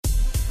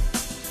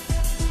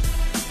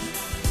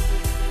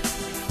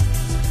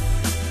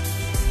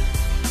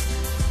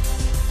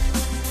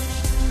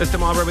This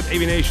time I'll with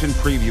AVNation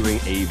previewing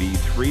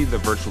AV3, the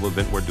virtual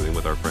event we're doing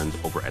with our friends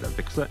over at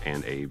AVIXA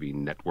and AV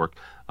Network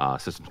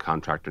System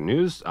Contractor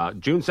News.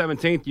 June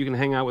 17th, you can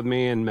hang out with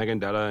me and Megan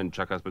Dutta and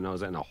Chuck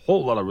Espinoza and a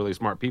whole lot of really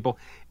smart people,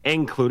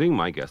 including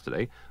my guest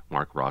today,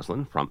 Mark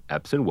Roslon from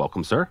Epson.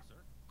 Welcome, sir.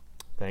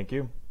 Thank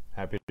you.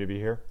 Happy to be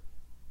here.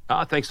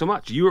 Thanks so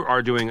much. You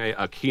are doing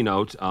a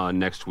keynote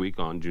next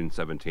week on June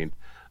 17th.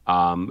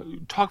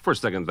 Talk for a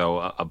second, though,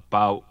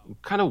 about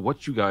kind of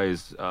what you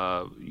guys,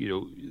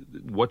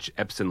 what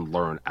Epson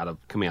learned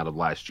coming out of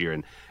last year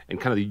and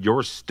kind of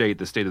your state,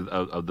 the state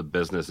of the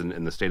business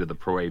and the state of the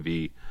Pro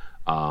AV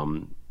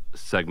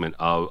segment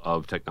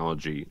of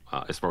technology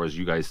as far as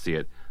you guys see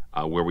it,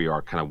 where we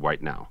are kind of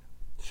right now.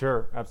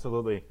 Sure,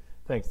 absolutely.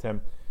 Thanks, Tim.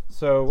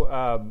 So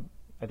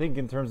I think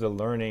in terms of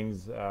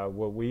learnings,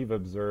 what we've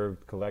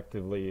observed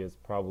collectively is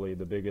probably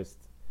the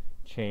biggest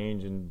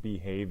change in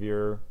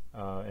behavior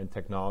and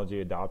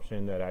technology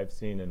adoption that I've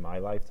seen in my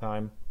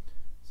lifetime.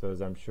 So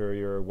as I'm sure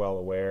you're well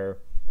aware,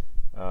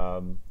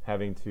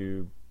 having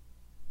to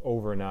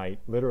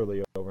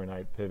literally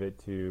overnight pivot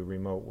to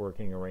remote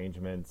working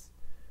arrangements,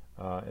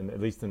 and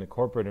at least in the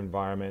corporate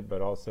environment,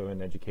 but also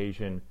in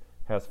education,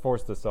 has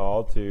forced us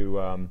all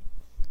to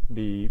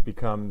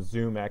become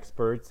Zoom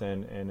experts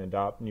and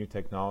adopt new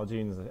technology.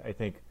 And I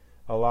think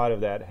a lot of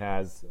that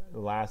has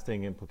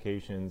lasting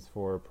implications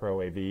for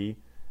Pro AV.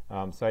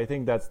 So I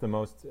think that's the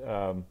most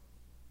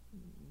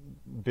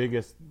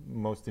biggest,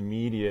 most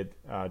immediate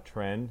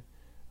trend,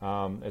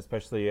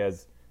 especially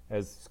as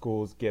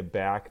schools get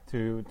back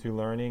to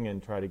learning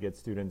and try to get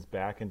students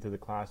back into the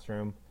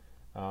classroom,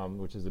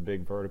 which is a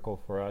big vertical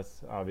for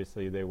us.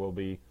 Obviously, they will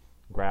be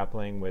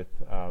grappling with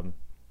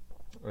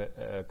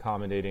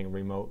accommodating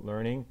remote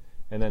learning,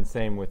 and then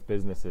same with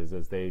businesses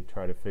as they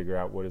try to figure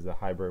out what does a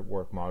hybrid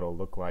work model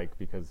look like,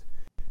 because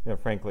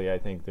frankly, I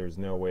think there's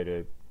no way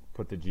to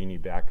put the genie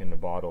back in the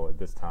bottle at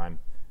this time.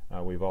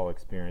 We've all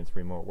experienced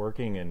remote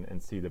working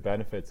and see the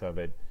benefits of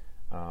it.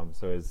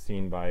 So as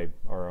seen by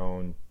our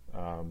own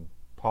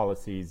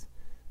policies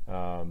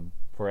for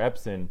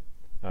Epson,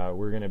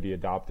 we're going to be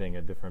adopting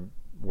a different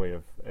way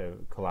of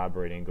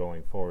collaborating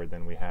going forward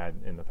than we had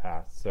in the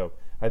past. So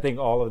I think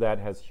all of that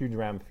has huge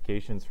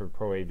ramifications for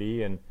Pro AV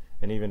and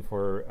even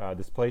for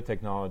display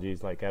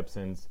technologies like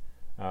Epson's.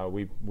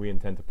 We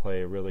intend to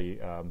play a really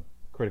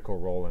critical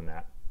role in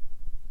that.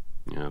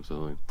 Yeah,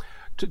 absolutely.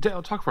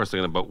 I'll talk for a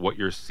second about what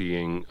you're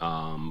seeing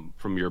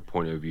from your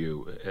point of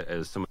view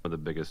as some of the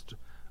biggest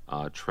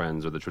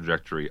trends or the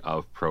trajectory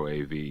of Pro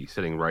AV,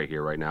 sitting right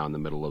here, right now in the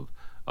middle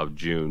of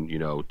June.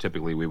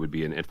 Typically we would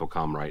be in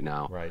InfoComm right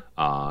now. Right.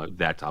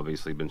 That's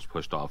obviously been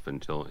pushed off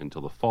until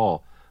the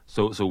fall.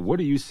 So what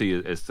do you see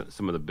as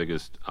some of the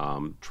biggest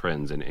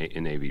trends in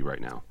AV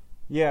right now?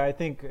 Yeah, I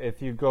think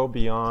if you go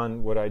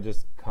beyond what I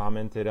just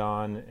commented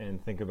on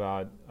and think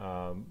about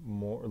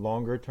more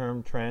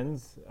longer-term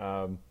trends,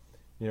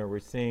 we're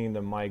seeing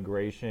the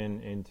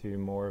migration into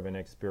more of an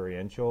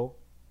experiential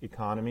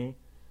economy,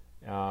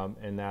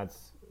 and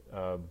that's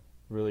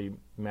really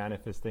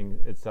manifesting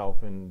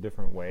itself in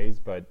different ways.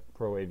 But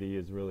Pro AV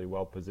is really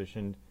well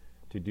positioned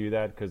to do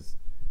that because,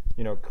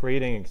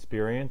 creating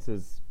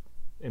experiences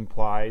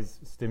implies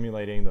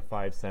stimulating the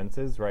five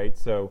senses, right?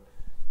 So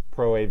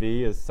Pro AV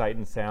is sight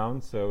and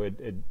sound, so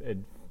it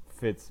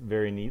fits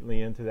very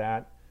neatly into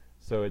that.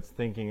 So it's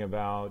thinking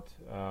about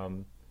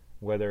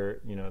whether,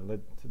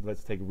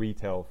 let's take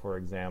retail, for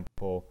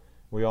example.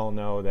 We all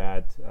know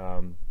that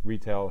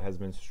retail has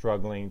been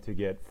struggling to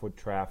get foot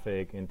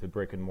traffic into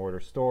brick and mortar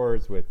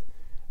stores with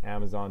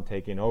Amazon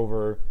taking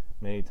over.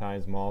 Many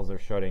times malls are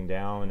shutting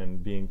down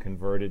and being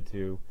converted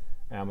to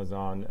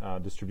Amazon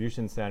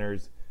distribution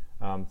centers.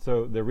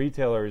 So the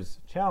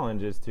retailer's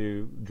challenge is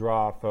to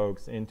draw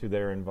folks into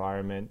their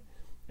environment,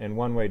 and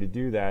one way to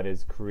do that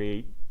is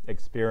create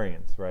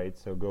experience, right?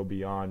 So go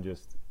beyond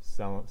just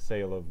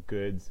sale of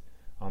goods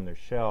on their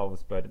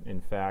shelves, but in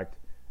fact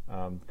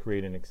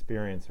create an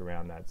experience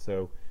around that.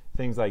 So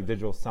things like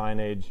digital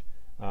signage,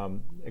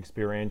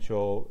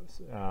 experiential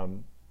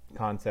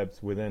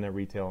concepts within a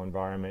retail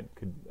environment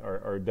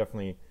are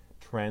definitely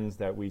trends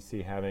that we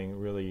see having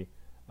really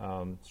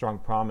strong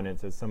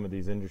prominence as some of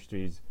these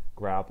industries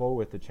grapple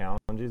with the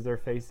challenges they're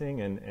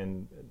facing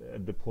and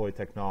deploy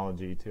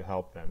technology to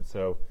help them.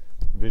 So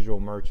visual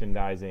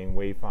merchandising,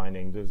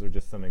 wayfinding, those are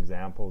just some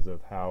examples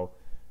of how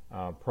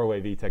Pro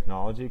AV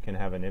technology can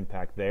have an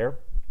impact there.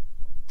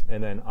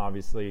 And then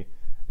obviously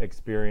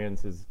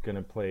experience is going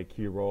to play a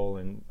key role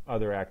in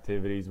other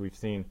activities. We've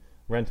seen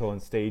rental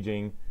and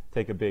staging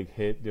take a big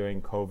hit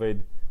during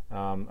COVID.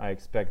 I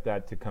expect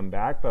that to come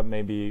back, but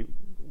maybe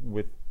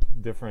with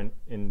different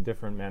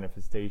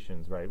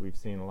manifestations, right? We've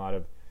seen a lot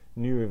of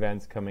new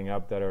events coming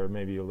up that are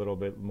maybe a little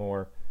bit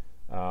more,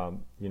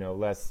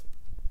 less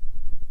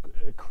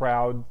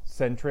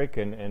crowd-centric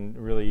and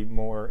really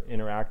more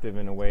interactive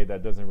in a way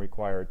that doesn't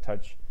require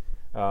touch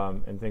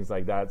and things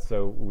like that.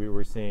 So we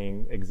were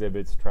seeing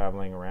exhibits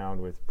traveling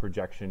around with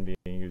projection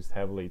being used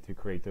heavily to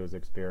create those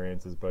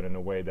experiences, but in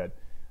a way that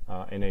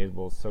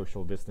enables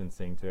social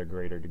distancing to a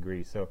greater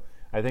degree. So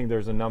I think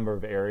there's a number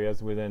of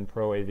areas within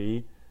Pro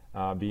AV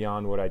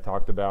beyond what I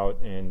talked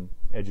about in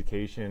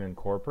education and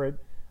corporate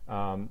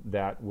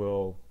that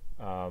will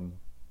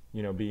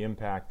be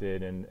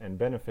impacted and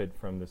benefit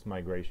from this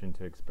migration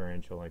to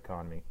experiential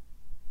economy.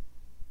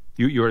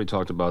 You already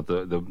talked about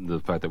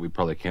the fact that we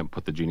probably can't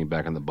put the genie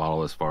back in the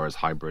bottle as far as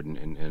hybrid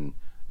and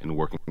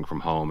working from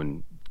home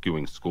and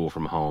doing school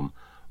from home.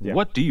 Yeah.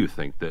 What do you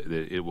think that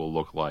it will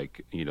look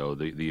like?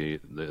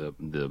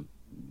 The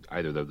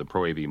either the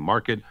Pro AV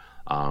market,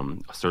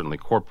 certainly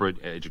corporate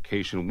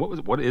education.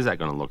 What is that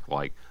going to look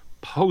like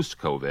post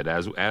COVID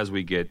as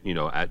we get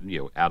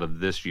out of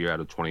this year, out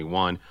of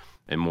 21,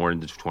 and more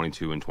into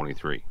 22 and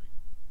 23?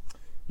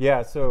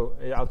 Yeah, so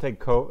I'll take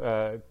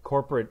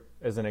corporate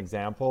as an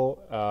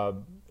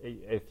example.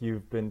 If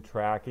you've been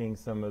tracking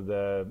some of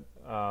the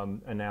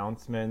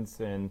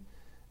announcements and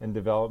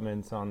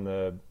developments on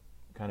the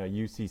kind of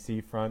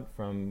UCC front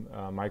from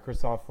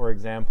Microsoft, for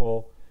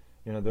example,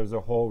 there's a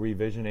whole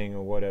revisioning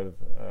of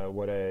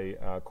what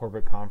a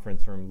corporate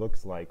conference room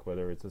looks like,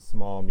 whether it's a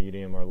small,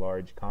 medium, or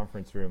large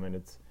conference room, and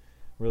it's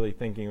really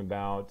thinking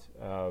about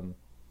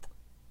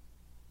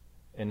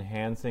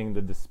enhancing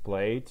the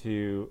display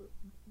to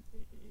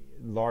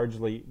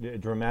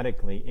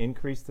dramatically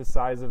increase the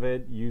size of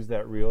it, use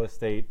that real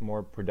estate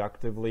more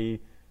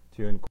productively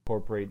to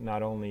incorporate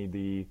not only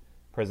the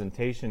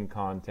presentation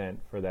content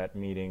for that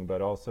meeting,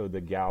 but also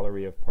the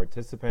gallery of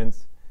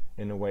participants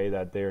in a way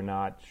that they're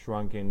not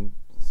shrunken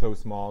so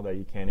small that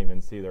you can't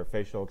even see their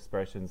facial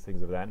expressions,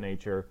 things of that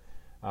nature,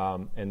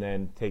 and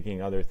then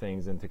taking other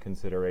things into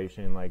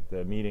consideration like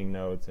the meeting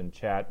notes and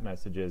chat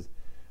messages.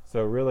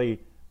 So really,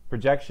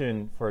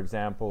 projection, for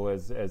example,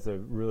 as a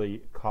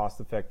really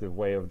cost-effective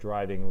way of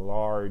driving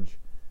large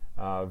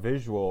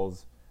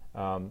visuals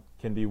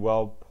can be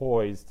well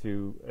poised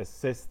to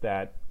assist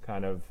that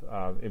kind of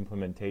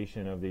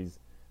implementation of these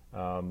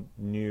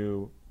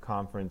new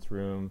conference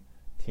room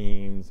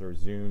Teams or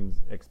Zoom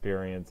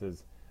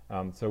experiences.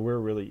 So we're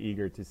really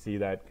eager to see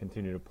that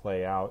continue to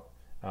play out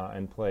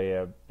and play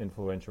an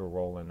influential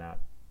role in that.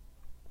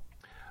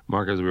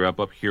 Mark, as we wrap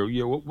up here,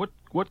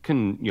 what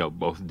can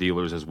both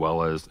dealers as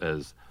well as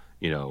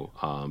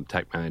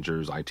tech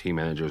managers, IT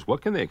managers,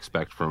 what can they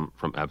expect from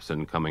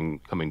Epson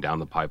coming down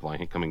the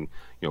pipeline, coming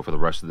for the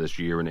rest of this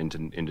year and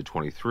into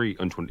 23,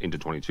 into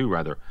 22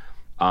 rather,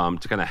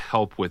 to kind of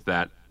help with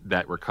that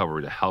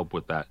recovery, to help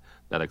with that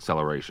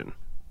acceleration?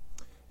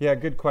 Yeah,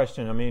 good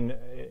question. I mean,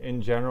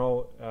 in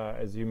general,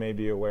 as you may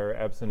be aware,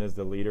 Epson is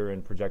the leader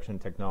in projection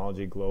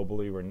technology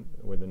globally.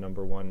 We're the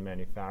number one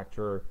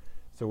manufacturer.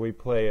 So we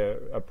play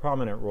a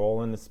prominent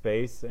role in the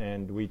space,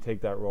 and we take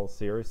that role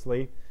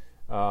seriously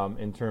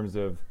in terms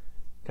of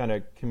kind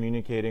of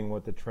communicating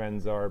what the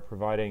trends are,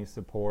 providing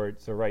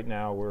support. So right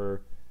now we're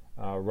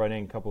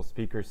running a couple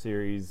speaker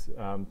series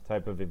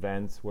type of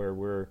events where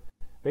we're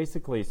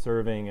basically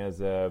serving as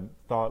a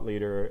thought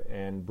leader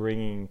and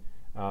bringing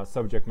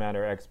subject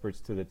matter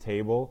experts to the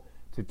table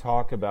to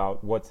talk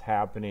about what's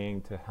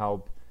happening to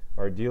help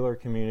our dealer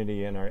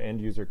community and our end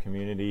user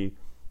community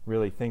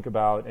really think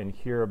about and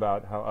hear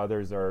about how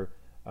others are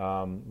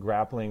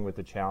grappling with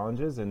the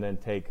challenges, and then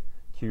take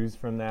cues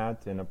from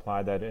that and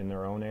apply that in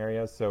their own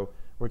areas. So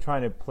we're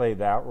trying to play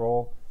that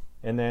role.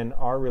 And then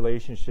our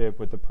relationship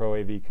with the Pro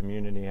AV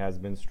community has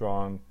been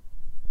strong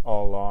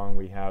all along.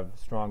 We have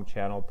strong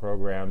channel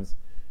programs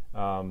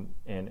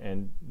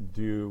and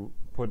do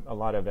put a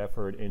lot of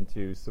effort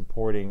into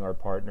supporting our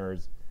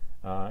partners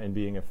and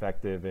being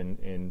effective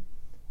in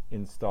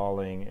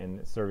installing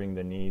and serving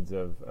the needs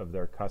of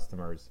their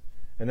customers.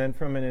 And then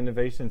from an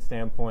innovation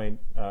standpoint,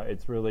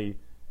 it's really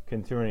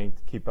continuing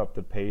to keep up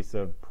the pace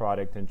of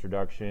product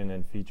introduction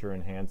and feature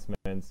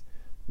enhancements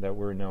that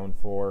we're known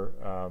for.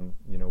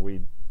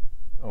 We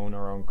own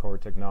our own core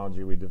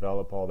technology. We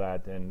develop all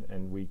that,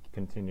 and we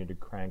continue to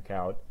crank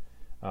out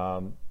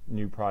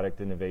new product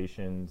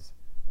innovations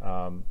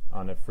on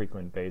a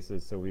frequent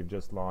basis. So we've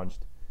just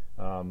launched,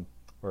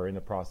 we're in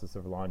the process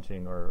of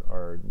launching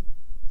our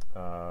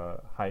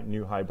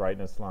new high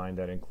brightness line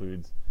that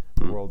includes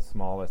the world's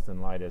smallest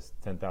and lightest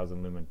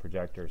 10,000 lumen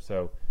projector.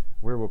 So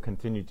we will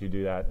continue to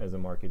do that as a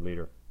market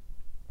leader.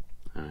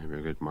 All right,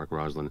 very good. Mark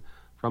Roslon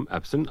from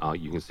Epson.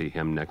 You can see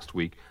him next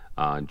week,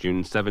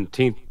 June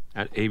 17th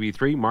at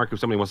AV3. Mark, if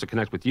somebody wants to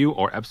connect with you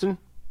or Epson?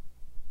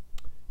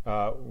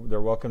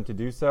 They're welcome to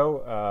do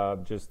so.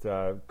 Just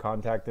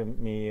contact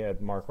me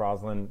at Mark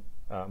Roslon,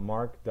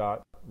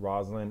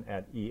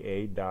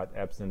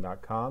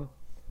 mark.roslon@ea.epson.com.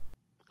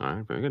 All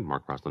right, very good.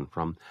 Mark Roslon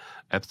from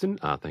Epson.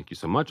 Thank you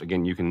so much.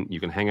 Again, you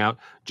can hang out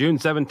June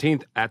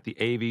 17th at the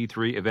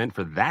AV3 event.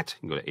 For that,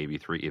 you can go to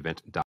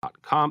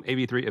AV3event.com,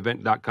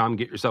 AV3event.com.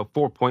 Get yourself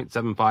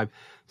 4.75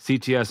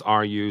 CTS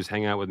RUs.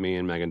 Hang out with me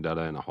and Megan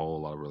Dutta and a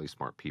whole lot of really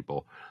smart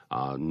people.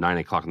 9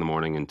 o'clock in the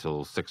morning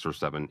until 6 or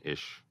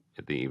 7-ish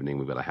at the evening.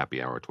 We've got a happy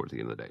hour towards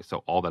the end of the day.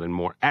 So all that and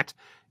more at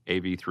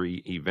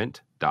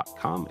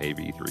AV3event.com,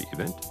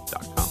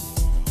 AV3event.com.